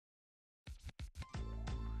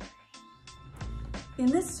In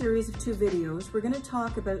this series of 2 videos, we're going to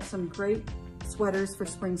talk about some great sweaters for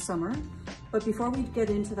spring summer. But before we get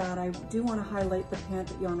into that, I do want to highlight the pant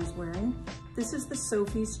that Jana's wearing. This is the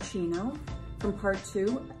Sophie's Chino from part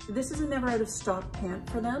 2. This is a never out of stock pant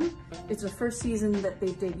for them. It's the first season that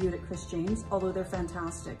they've debuted at Chris James, although they're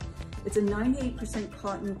fantastic. It's a 98%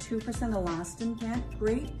 cotton, 2% elastin pant,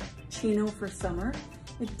 great chino for summer.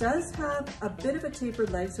 It does have a bit of a tapered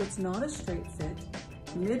leg, so it's not a straight fit.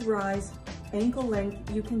 Mid-rise, ankle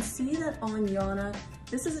length. You can see that on Jana.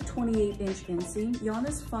 This is a 28-inch inseam.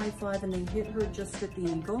 Jana's 5'5" and they hit her just at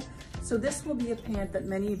the ankle. So this will be a pant that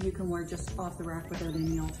many of you can wear just off the rack without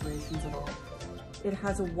any alterations at all. It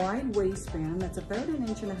has a wide waistband that's about 1.5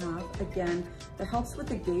 inches. Again, that helps with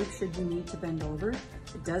the gape should you need to bend over.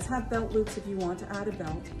 It does have belt loops if you want to add a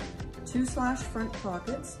belt. 2 slash front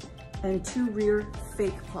pockets and 2 rear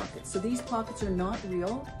fake pockets. So these pockets are not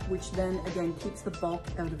real, which then again keeps the bulk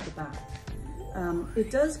out of the back. It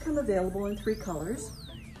does come available in 3 colors.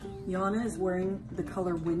 Jana is wearing the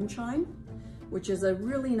color Wind Chime, which is a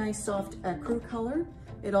really nice soft ecru color.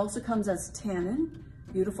 It also comes as tannin,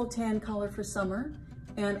 beautiful tan color for summer,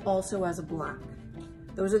 and also as a black.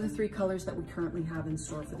 Those are the 3 colors that we currently have in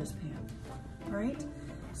store for this pant. All right,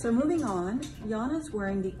 so moving on, Jana is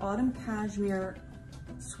wearing the Autumn Cashmere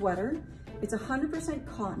sweater. It's 100%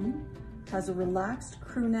 cotton, has a relaxed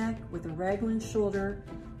crew neck with a raglan shoulder.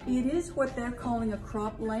 It is what they're calling a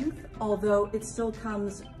crop length, although it still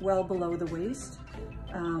comes well below the waist.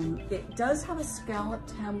 It does have a scalloped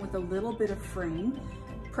hem with a little bit of fraying.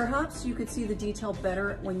 Perhaps you could see the detail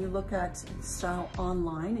better when you look at style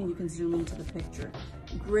online and you can zoom into the picture.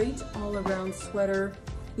 Great all-around sweater,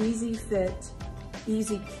 easy fit,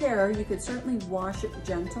 easy care. You could certainly wash it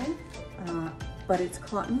gentle, but it's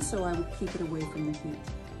cotton, so I would keep it away from the heat.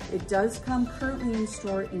 It does come currently in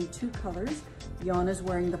store in 2 colors. Jana's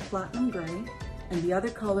wearing the platinum gray, and the other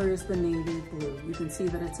color is the navy blue. You can see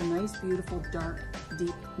that it's a nice, beautiful, dark,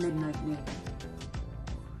 deep midnight navy.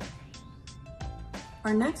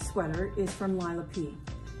 Our next sweater is from Lila P.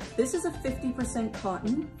 This is a 50%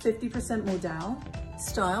 cotton, 50% modal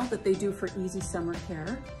style that they do for easy summer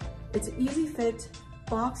care. It's an easy fit,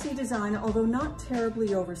 boxy design, although not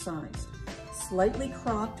terribly oversized. Slightly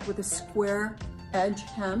cropped with a square edge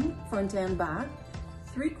hem, front and back,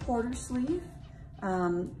 3/4 sleeve,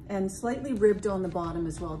 and slightly ribbed on the bottom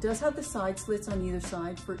as well. It does have the side slits on either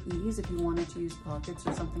side for ease if you wanted to use pockets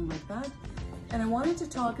or something like that. And I wanted to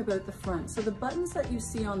talk about the front. So the buttons that you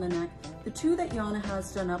see on the neck, the 2 that Jana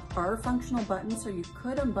has done up are functional buttons, so you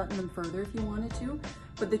could unbutton them further if you wanted to,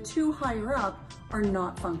 but the 2 higher up are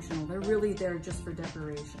not functional. They're really there just for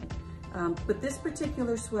decoration. But this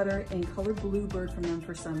particular sweater in color Bluebird from them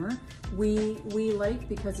for summer, we like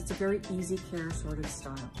because it's a very easy care sort of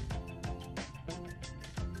style.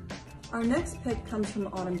 Our next pick comes from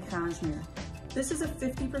Autumn Cashmere. This is a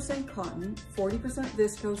 50% cotton, 40%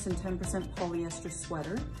 viscose, and 10% polyester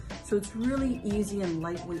sweater. So it's really easy and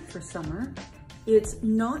lightweight for summer. It's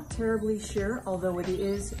not terribly sheer, although it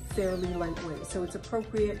is fairly lightweight. So it's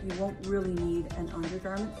appropriate. You won't really need an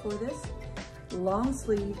undergarment for this. Long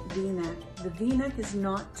sleeve V-neck. The V-neck is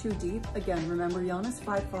not too deep. Again, remember Jana's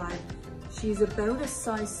 5'5". She's about a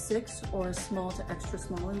size 6 or a small to extra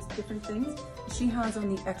small in different things. She has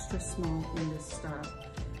on the extra small in this style.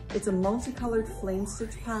 It's a multicolored flame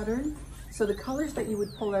stitch pattern. So the colors that you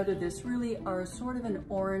would pull out of this really are sort of an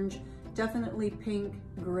orange, definitely pink,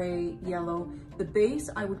 gray, yellow. The base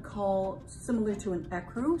I would call similar to an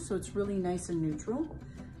ecru, so it's really nice and neutral.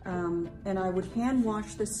 And I would hand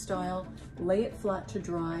wash this style, lay it flat to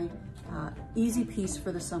dry, easy piece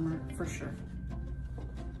for the summer for sure.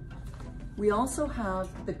 We also have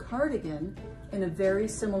the cardigan in a very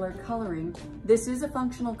similar coloring. This is a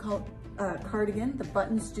functional cardigan. The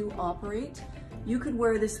buttons do operate. You could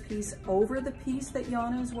wear this piece over the piece that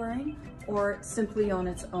Jana is wearing, or simply on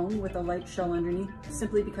its own with a light shell underneath,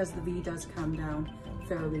 simply because the V does come down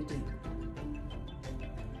fairly deep.